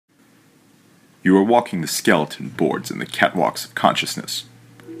You are walking the skeleton boards in the catwalks of consciousness,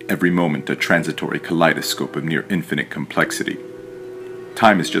 every moment a transitory kaleidoscope of near-infinite complexity.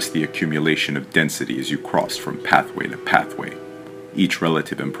 Time is just the accumulation of density as you cross from pathway to pathway, each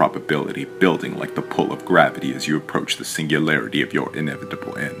relative improbability building like the pull of gravity as you approach the singularity of your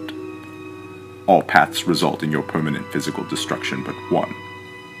inevitable end. All paths result in your permanent physical destruction but one,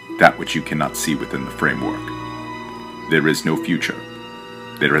 that which you cannot see within the framework. There is no future.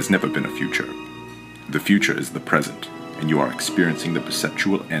 There has never been a future. The future is the present, and you are experiencing the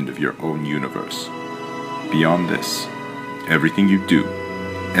perceptual end of your own universe. Beyond this, everything you do,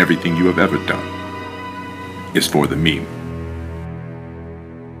 everything you have ever done, is for the meme.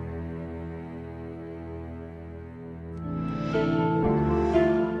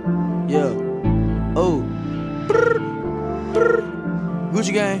 Yeah. Oh.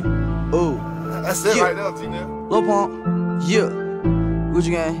 Gucci gang. Oh. That's it right there, T-Now. Lil Pump. Yeah.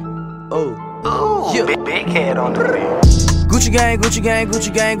 Gucci gang. Oh. Oh, yeah. big head on the beat. Gucci gang, Gucci gang,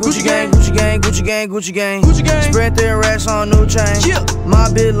 Gucci gang, Gucci gang, Gucci gang, Gucci gang, Gucci gang, Gucci gang. Spread their racks on new chain. Yeah. My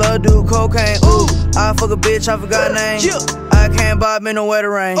bitch love do cocaine. Ooh. I fuck a bitch, I forgot name. Yeah. I can't buy me no wetter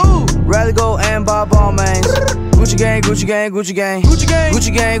rain. Ooh. Rather go and buy ball mains. Gucci gang, Gucci gang, Gucci gang, Gucci gang,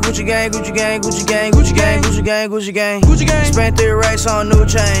 Gucci gang, Gucci gang, Gucci gang, Gucci gang, Gucci gang, Gucci gang, Gucci gang, Gucci gang. Spent 3 racks on new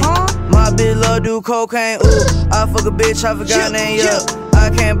chain. My bitch love do cocaine. Ooh. I fuck a bitch, I forgot name. Yeah. I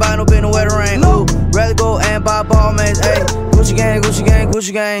can't buy no bitch no wetter rain. Ooh. Rather go and buy ball mains. Ayy. Gucci gang, Gucci gang,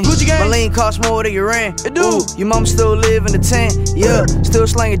 Gucci gang, Gucci gang. My lean cost more than your rent. It do. Ooh, your mama still live in the tent. Yeah, still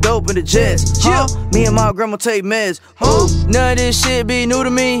slanging dope in the jets. Yeah, me and my grandma take meds. Ooh, none of this shit be new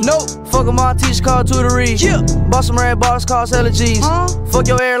to me. Nope. Fuck with my teacher called tutory. Yeah, bought some red bottles cost allergies. Fuck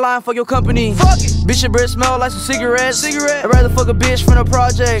your airline, fuck your company. Fuck it. Bitch, your breath smell like some cigarettes. I'd rather fuck a bitch from the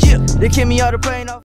project. Yeah, they kick me out the plane off.